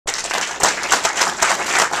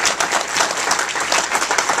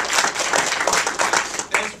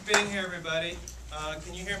being here, everybody.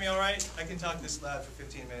 Can you hear me all right? I can talk this loud for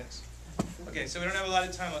 15 minutes. Okay, so we don't have a lot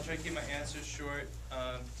of time. I'll try to keep my answers short.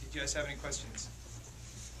 Did you guys have any questions?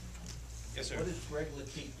 Yes, sir. What is Greg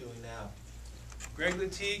Latique doing now? Greg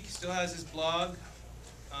Latique still has his blog.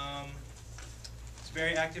 He's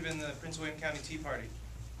very active in the Prince William County Tea Party.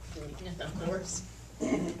 Of course.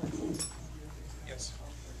 Yes.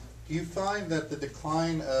 Do you find that the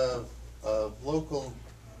decline of local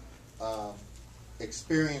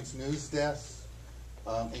experienced news desks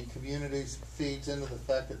in communities feeds into the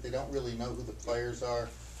fact that they don't really know who the players are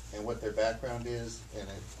and what their background is, and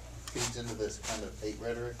it feeds into this kind of hate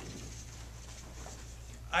rhetoric?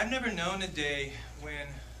 I've never known a day when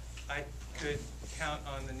I could count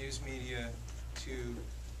on the news media to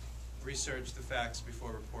research the facts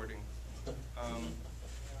before reporting.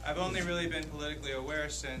 I've only really been politically aware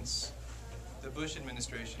since the Bush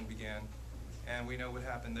administration began, and we know what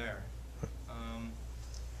happened there.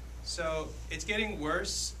 So it's getting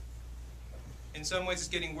worse. In some ways it's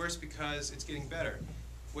getting worse because it's getting better.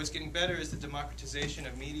 What's getting better is the democratization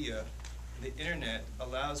of media. The internet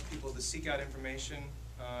allows people to seek out information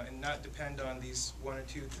and not depend on these 1 or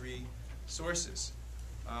 2, 3 sources.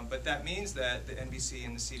 But that means that the NBC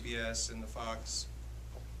and the CBS and the Fox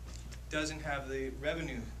doesn't have the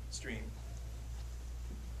revenue stream.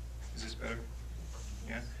 Is this better?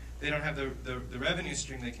 Yeah. They don't have the revenue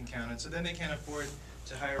stream they can count on, so then they can't afford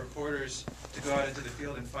to hire reporters to go out into the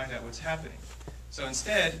field and find out what's happening. So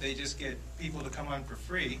instead, they just get people to come on for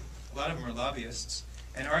free, a lot of them are lobbyists,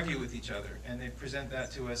 and argue with each other, and they present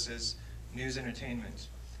that to us as news entertainment.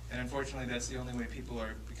 And unfortunately, that's the only way people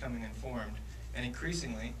are becoming informed. And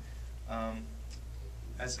increasingly,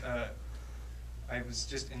 as I was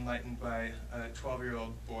just enlightened by a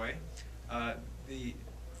 12-year-old boy,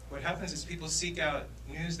 what happens is people seek out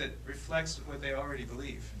news that reflects what they already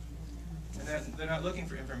believe. And they're not looking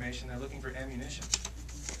for information, they're looking for ammunition.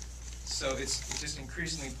 So it's just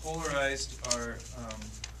increasingly polarized our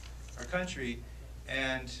country,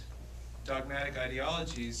 and dogmatic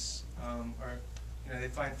ideologies they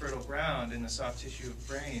find fertile ground in the soft tissue of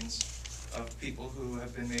brains of people who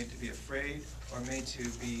have been made to be afraid or made to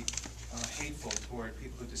be hateful toward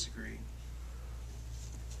people who disagree.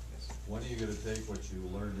 Yes. When are you going to take what you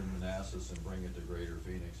learned in Manassas and bring it to Greater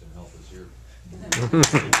Phoenix and help us here?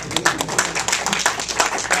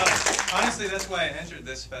 Well, honestly, that's why I entered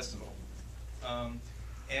this festival.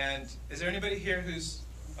 And is there anybody here who's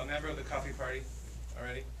a member of the coffee party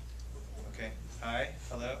already? Okay. Hi.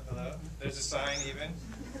 Hello. Hello. There's a sign even.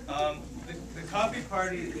 The coffee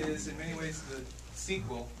party is in many ways the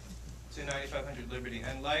sequel to 9500 Liberty.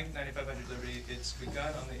 And like 9500 Liberty, it's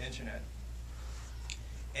begun on the internet.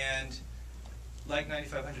 And like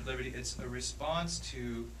 9500 Liberty, it's a response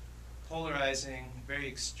to polarizing, very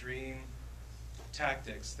extreme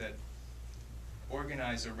tactics that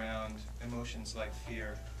organize around emotions like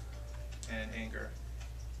fear and anger.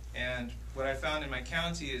 And what I found in my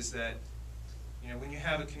county is that when you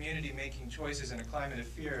have a community making choices in a climate of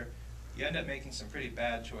fear, you end up making some pretty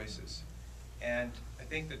bad choices. And I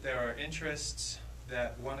think that there are interests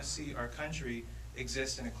that want to see our country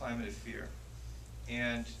exist in a climate of fear.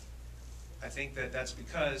 And I think that that's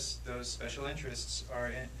because those special interests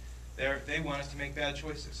are they want us to make bad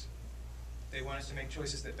choices. They want us to make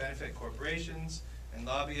choices that benefit corporations and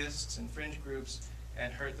lobbyists and fringe groups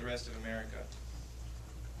and hurt the rest of America.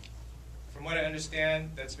 From what I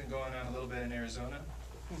understand, that's been going on a little bit in Arizona.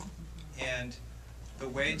 And the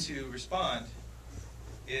way to respond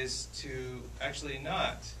is to actually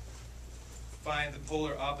not find the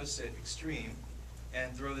polar opposite extreme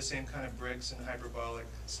and throw the same kind of bricks and hyperbolic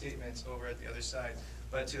statements over at the other side,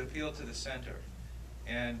 but to appeal to the center.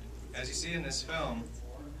 And as you see in this film,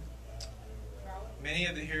 many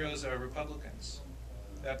of the heroes are Republicans.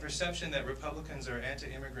 That perception that Republicans are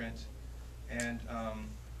anti-immigrant and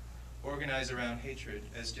organize around hatred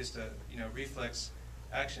as just a reflex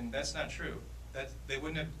action, that's not true. They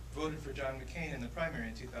wouldn't have voted for John McCain in the primary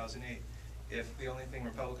in 2008 if the only thing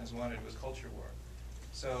Republicans wanted was culture war.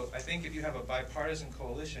 So I think if you have a bipartisan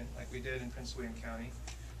coalition, like we did in Prince William County,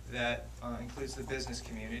 that includes the business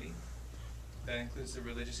community, that includes the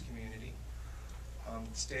religious community,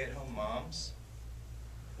 stay-at-home moms,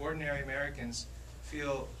 ordinary Americans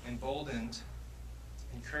feel emboldened,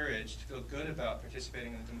 encouraged, feel good about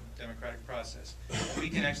participating in the democratic process. And we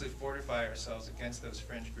can actually fortify ourselves against those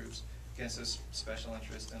fringe groups, against those special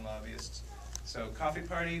interests and lobbyists. So Coffee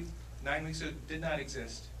Party, 9 weeks ago, did not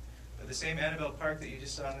exist. But the same Annabelle Park that you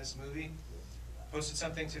just saw in this movie posted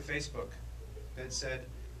something to Facebook that said,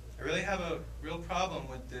 I really have a real problem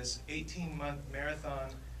with this 18-month marathon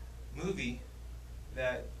movie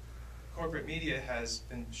that corporate media has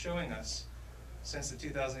been showing us since the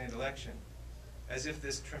 2008 election, as if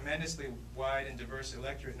this tremendously wide and diverse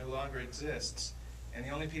electorate no longer exists, and the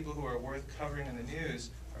only people who are worth covering in the news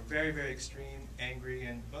are very, very extreme, angry,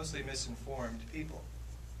 and mostly misinformed people.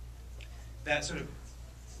 That sort of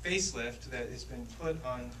facelift that has been put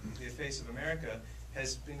on the face of America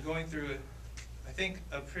has been going through, I think,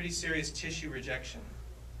 a pretty serious tissue rejection.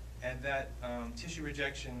 And that tissue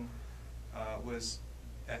rejection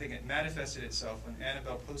I think it manifested itself when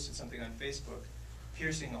Annabelle posted something on Facebook,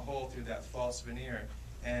 piercing a hole through that false veneer,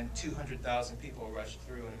 and 200,000 people rushed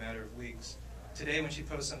through in a matter of weeks. Today, when she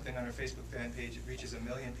posts something on her Facebook fan page, it reaches 1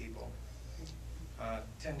 million people.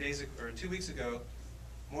 2 weeks ago,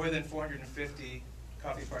 more than 450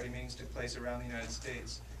 coffee party meetings took place around the United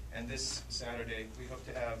States, and this Saturday we hope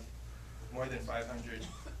to have more than 500.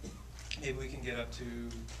 Maybe we can get up to,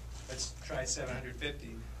 let's try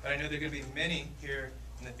 750. But I know there are going to be many here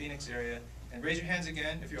in the Phoenix area. And raise your hands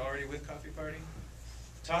again if you're already with Coffee Party.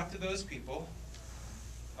 Talk to those people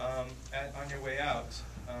on your way out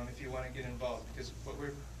if you want to get involved, because what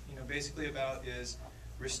we're basically about is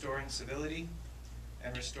restoring civility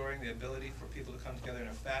and restoring the ability for people to come together in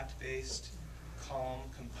a fact-based, calm,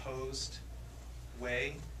 composed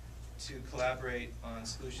way to collaborate on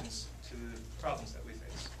solutions to the problems that we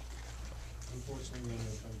face. Unfortunately, we only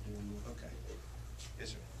have time to do one more. Okay. Yes,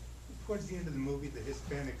 sir. Towards the end of the movie, the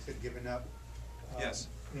Hispanics had given up. Yes.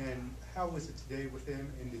 And how was it today with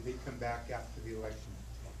them, and did they come back after the election?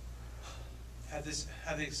 Have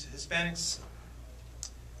the Hispanics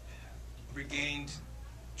regained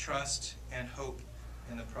trust and hope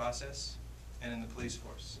in the process and in the police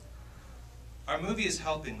force? Our movie is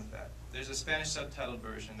helping with that. There's a Spanish subtitled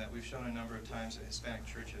version that we've shown a number of times at Hispanic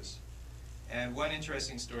churches. And one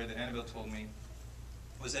interesting story that Annabelle told me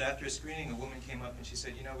was that after a screening, a woman came up and she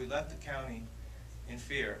said, we left the county in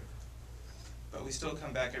fear, but we still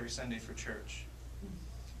come back every Sunday for church.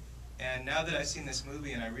 And now that I've seen this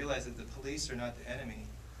movie and I realize that the police are not the enemy,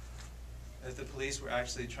 that the police were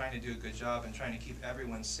actually trying to do a good job and trying to keep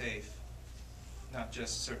everyone safe, not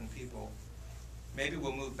just certain people, maybe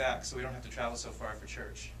we'll move back so we don't have to travel so far for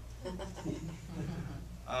church.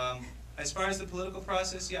 As far as the political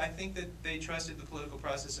process, yeah, I think that they trusted the political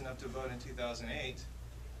process enough to vote in 2008.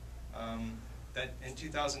 That in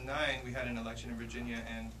 2009 we had an election in Virginia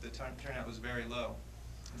and the turnout was very low.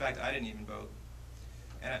 In fact, I didn't even vote.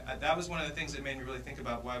 And that was one of the things that made me really think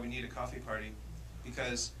about why we need a coffee party.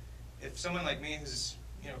 Because if someone like me who's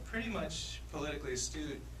pretty much politically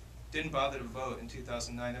astute didn't bother to vote in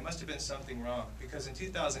 2009, there must have been something wrong. Because in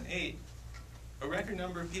 2008, a record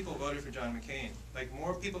number of people voted for John McCain. Like,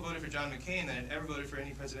 more people voted for John McCain than had ever voted for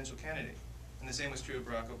any presidential candidate. And the same was true of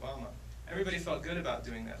Barack Obama. Everybody felt good about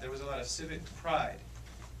doing that. There was a lot of civic pride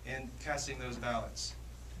in casting those ballots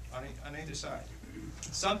on either side.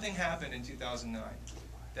 Something happened in 2009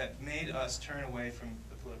 that made us turn away from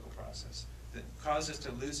the political process, that caused us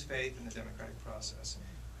to lose faith in the democratic process,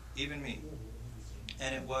 even me.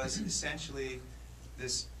 And it was essentially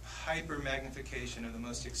this hyper-magnification of the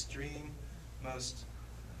most extreme, most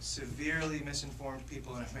severely misinformed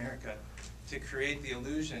people in America to create the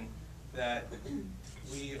illusion that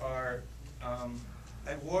we are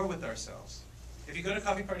at war with ourselves. If you go to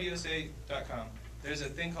coffeepartyusa.com, there's a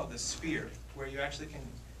thing called the sphere, where you actually can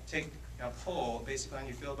take a poll basically on how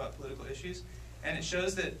you feel about political issues, and it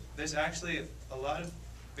shows that there's actually a lot of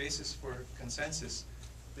basis for consensus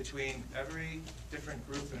between every different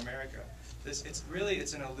group in America.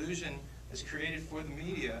 It's an illusion that's created for the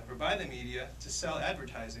media, or by the media, to sell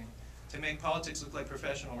advertising, to make politics look like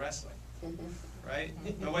professional wrestling. Right?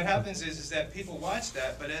 But what happens is that people watch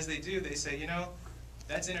that, but as they do, they say,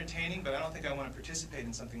 that's entertaining, but I don't think I want to participate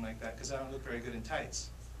in something like that because I don't look very good in tights.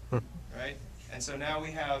 Right? And so now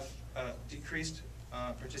we have decreased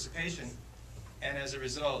participation, and as a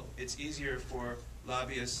result, it's easier for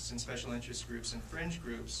lobbyists and special interest groups and fringe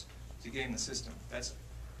groups to game the system.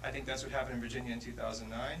 I think that's what happened in Virginia in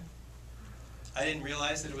 2009. I didn't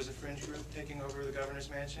realize that it was a fringe group taking over the governor's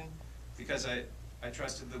mansion because I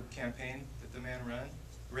trusted the campaign that the man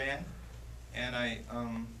ran, and I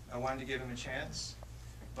wanted to give him a chance.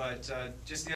 But just the